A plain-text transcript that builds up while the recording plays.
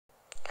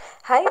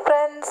Hi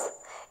friends!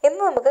 ഇന്ന്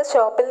നമുക്ക്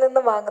ഷോപ്പിൽ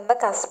നിന്ന് വാങ്ങുന്ന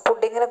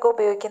പുഡിങ്ങിനൊക്കെ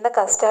ഉപയോഗിക്കുന്ന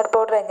കസ്റ്റാർഡ്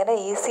പൗഡർ എങ്ങനെ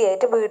ഈസി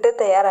ആയിട്ട് വീട്ടിൽ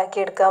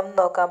തയ്യാറാക്കിയെടുക്കാമെന്ന്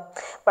നോക്കാം.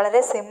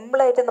 വളരെ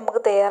സിമ്പിളായിട്ട്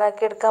നമുക്ക്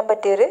തയ്യാറാക്കിയെടുക്കാൻ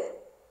പറ്റിയൊരു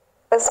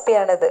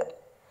റെസിപ്പിയാണിത്.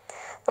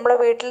 നമ്മുടെ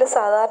വീട്ടിൽ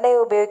സാധാരണയായി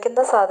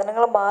ഉപയോഗിക്കുന്ന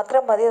സാധനങ്ങൾ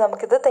മാത്രം മതി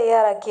നമുക്കിത്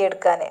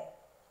തയ്യാറാക്കിയെടുക്കാൻ.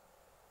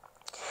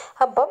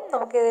 അപ്പം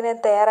നമുക്കിതിനെ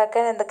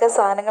തയ്യാറാക്കാൻ എന്തൊക്കെ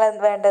സാധനങ്ങൾ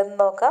വേണ്ടതെന്ന്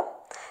നോക്കാം.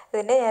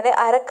 ഇതിന് ഞാൻ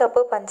 1/2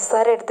 കപ്പ്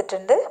പഞ്ചസാര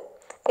എടുത്തിട്ടുണ്ട്.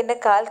 പിന്നെ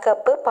 1/4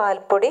 കപ്പ്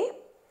പാൽപ്പൊടി,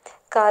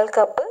 1/4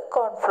 കപ്പ്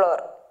കോൺഫ്ലോർ,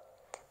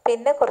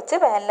 പിന്നെ കുറച്ച്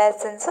വാനില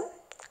എസൻസും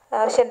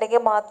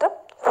ആവശ്യമുണ്ടെങ്കിൽ മാത്രം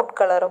ഫുഡ്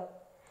കളറും.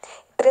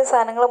 ഇത്രയും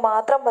സാധനങ്ങൾ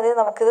മാത്രം മതി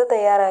നമുക്കിത്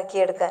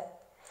തയ്യാറാക്കിയെടുക്കാൻ.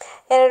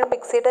 ഞാനൊരു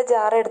മിക്സിയുടെ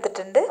ജാർ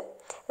എടുത്തിട്ടുണ്ട്.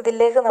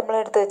 ഇതിലേക്ക് നമ്മൾ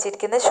എടുത്ത്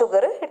വെച്ചിരിക്കുന്ന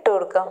ഷുഗർ ഇട്ട്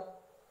കൊടുക്കാം.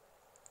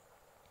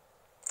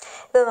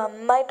 ഇത്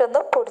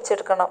നന്നായിട്ടൊന്ന്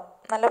പൊടിച്ചെടുക്കണം.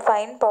 നല്ല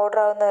ഫൈൻ പൗഡർ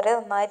ആവുന്നവരെ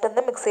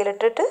നന്നായിട്ടൊന്ന്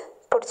മിക്സിയിലിട്ടിട്ട്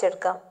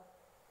പൊടിച്ചെടുക്കാം.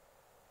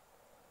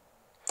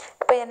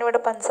 ഇപ്പോൾ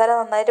ഞാനിവിടെ പഞ്ചസാര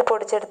നന്നായിട്ട്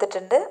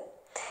പൊടിച്ചെടുത്തിട്ടുണ്ട്.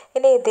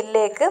 ഇനി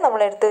ഇതിലേക്ക് നമ്മൾ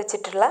എടുത്ത്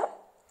വെച്ചിട്ടുള്ള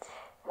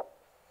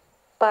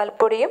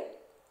പാൽപ്പൊടിയും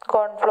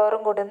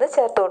കോൺഫ്ലോറും കൂടി ഒന്ന്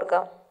ചേർത്ത്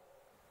കൊടുക്കാം.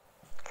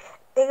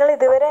 നിങ്ങൾ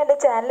ഇതുവരെ എൻ്റെ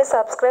ചാനൽ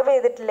സബ്സ്ക്രൈബ്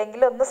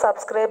ചെയ്തിട്ടില്ലെങ്കിൽ ഒന്ന്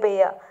സബ്സ്ക്രൈബ്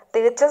ചെയ്യുക.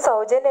 തികച്ചും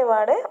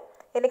സൗജന്യമാണ്.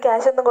 ഇനി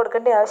ക്യാഷ് ഒന്നും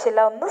കൊടുക്കേണ്ട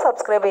ആവശ്യമില്ല. ഒന്ന്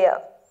സബ്സ്ക്രൈബ്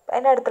ചെയ്യുക.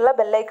 അതിനടുത്തുള്ള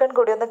ബെല്ലൈക്കൺ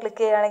കൂടി ഒന്ന്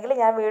ക്ലിക്ക് ചെയ്യുകയാണെങ്കിൽ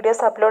ഞാൻ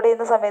വീഡിയോസ് അപ്ലോഡ്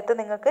ചെയ്യുന്ന സമയത്ത്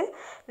നിങ്ങൾക്ക്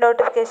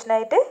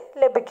നോട്ടിഫിക്കേഷനായിട്ട്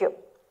ലഭിക്കും.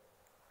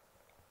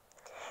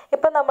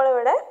 ഇപ്പം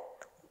നമ്മളിവിടെ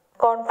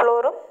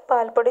കോൺഫ്ലോറും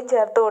പാൽപ്പൊടിയും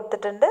ചേർത്ത്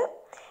കൊടുത്തിട്ടുണ്ട്.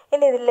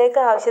 ഇനി ഇതിലേക്ക്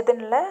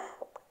ആവശ്യത്തിനുള്ള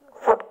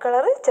ഫുഡ്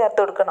കളർ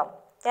ചേർത്ത് കൊടുക്കണം.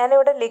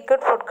 ഞാനിവിടെ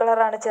ലിക്വിഡ് ഫുഡ്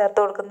കളറാണ് ചേർത്ത്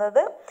കൊടുക്കുന്നത്.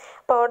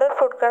 പൗഡർ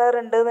ഫുഡ് കളർ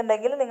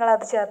ഉണ്ടെന്നുണ്ടെങ്കിൽ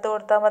നിങ്ങളത് ചേർത്ത്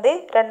കൊടുത്താൽ മതി.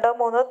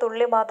 2-3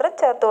 തുള്ളി മാത്രം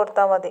ചേർത്ത്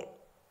കൊടുത്താൽ മതി.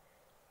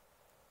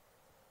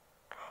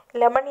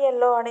 ലെമൺ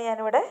യെല്ലോ ആണ്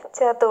ഞാനിവിടെ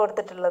ചേർത്ത്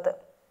കൊടുത്തിട്ടുള്ളത്.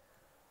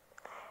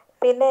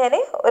 പിന്നെ ഞാൻ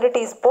 1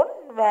 ടീസ്പൂൺ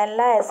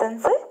വാനില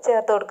എസൻസ്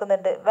ചേർത്ത്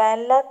കൊടുക്കുന്നുണ്ട്.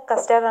 വാനില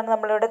കസ്റ്റാർഡാണ്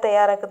നമ്മളിവിടെ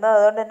തയ്യാറാക്കുന്നത്.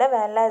 അതുകൊണ്ട് തന്നെ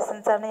വാനില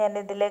എസൻസാണ് ഞാൻ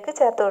ഇതിലേക്ക്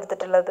ചേർത്ത്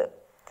കൊടുത്തിട്ടുള്ളത്.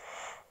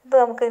 ഇത്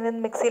നമുക്ക് ഇനി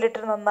മിക്സിയിലിട്ട്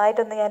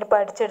നന്നായിട്ടൊന്ന് ഞാനിപ്പോൾ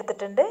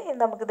അടിച്ചെടുത്തിട്ടുണ്ട്. ഇനി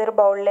നമുക്കിതൊരു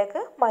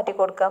ബൗളിലേക്ക് മാറ്റി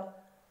കൊടുക്കാം.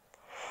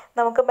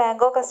 നമുക്ക്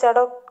മാംഗോ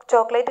കസ്റ്റാർഡോ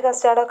ചോക്ലേറ്റ്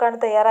കസ്റ്റാർഡോ ഒക്കെയാണ്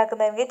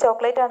തയ്യാറാക്കുന്നതെങ്കിൽ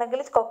ചോക്ലേറ്റ്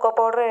ആണെങ്കിൽ കൊക്കോ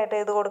പൗഡർ ആഡ്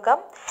ചെയ്ത് കൊടുക്കാം.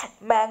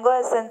 മാംഗോ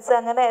എസൻസ്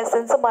അങ്ങനെ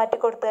എസൻസ് മാറ്റി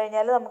കൊടുത്തു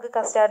കഴിഞ്ഞാൽ നമുക്ക്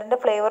കസ്റ്റാർഡിൻ്റെ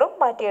ഫ്ലേവറും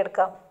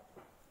മാറ്റിയെടുക്കാം.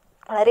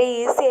 വളരെ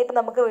ഈസി ആയിട്ട്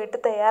നമുക്ക് വീട്ടിൽ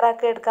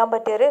തയ്യാറാക്കി എടുക്കാൻ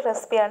പറ്റിയൊരു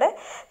റെസിപ്പിയാണ്.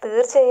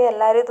 തീർച്ചയായും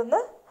എല്ലാവരും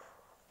ഇതൊന്ന്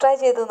ട്രൈ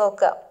ചെയ്ത്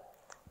നോക്കുക.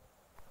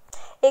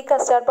 ഈ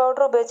കസ്റ്റാർഡ്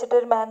പൗഡർ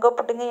ഉപയോഗിച്ചിട്ടൊരു മാംഗോ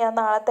പുഡിങ് ഞാൻ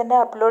നാളെ തന്നെ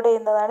അപ്ലോഡ്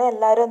ചെയ്യുന്നതാണ്.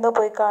 എല്ലാവരും ഒന്ന്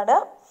പോയി കാണുക.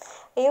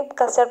 ഈ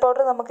കസ്റ്റാർഡ്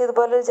പൗഡർ നമുക്ക്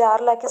ഇതുപോലെ ഒരു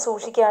ജാറിലാക്കി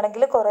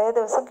സൂക്ഷിക്കുകയാണെങ്കിൽ കുറേ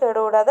ദിവസം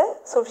കേടുകൂടാതെ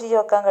സൂക്ഷിച്ച്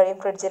വെക്കാൻ കഴിയും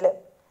ഫ്രിഡ്ജിൽ.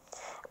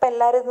 അപ്പോൾ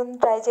എല്ലാവരും ഇതൊന്ന്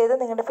ട്രൈ ചെയ്ത്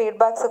നിങ്ങളുടെ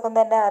ഫീഡ്ബാക്സ് ഒക്കെ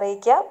ഒന്ന് എന്നെ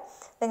അറിയിക്കുക.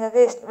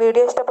 നിങ്ങൾക്ക്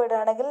വീഡിയോ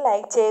ഇഷ്ടപ്പെടുകയാണെങ്കിൽ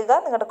ലൈക്ക് ചെയ്യുക.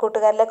 നിങ്ങളുടെ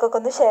കൂട്ടുകാരിലേക്കൊക്കെ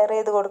ഒന്ന് ഷെയർ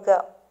ചെയ്ത് കൊടുക്കുക.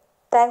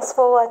 Thanks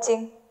for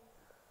watching.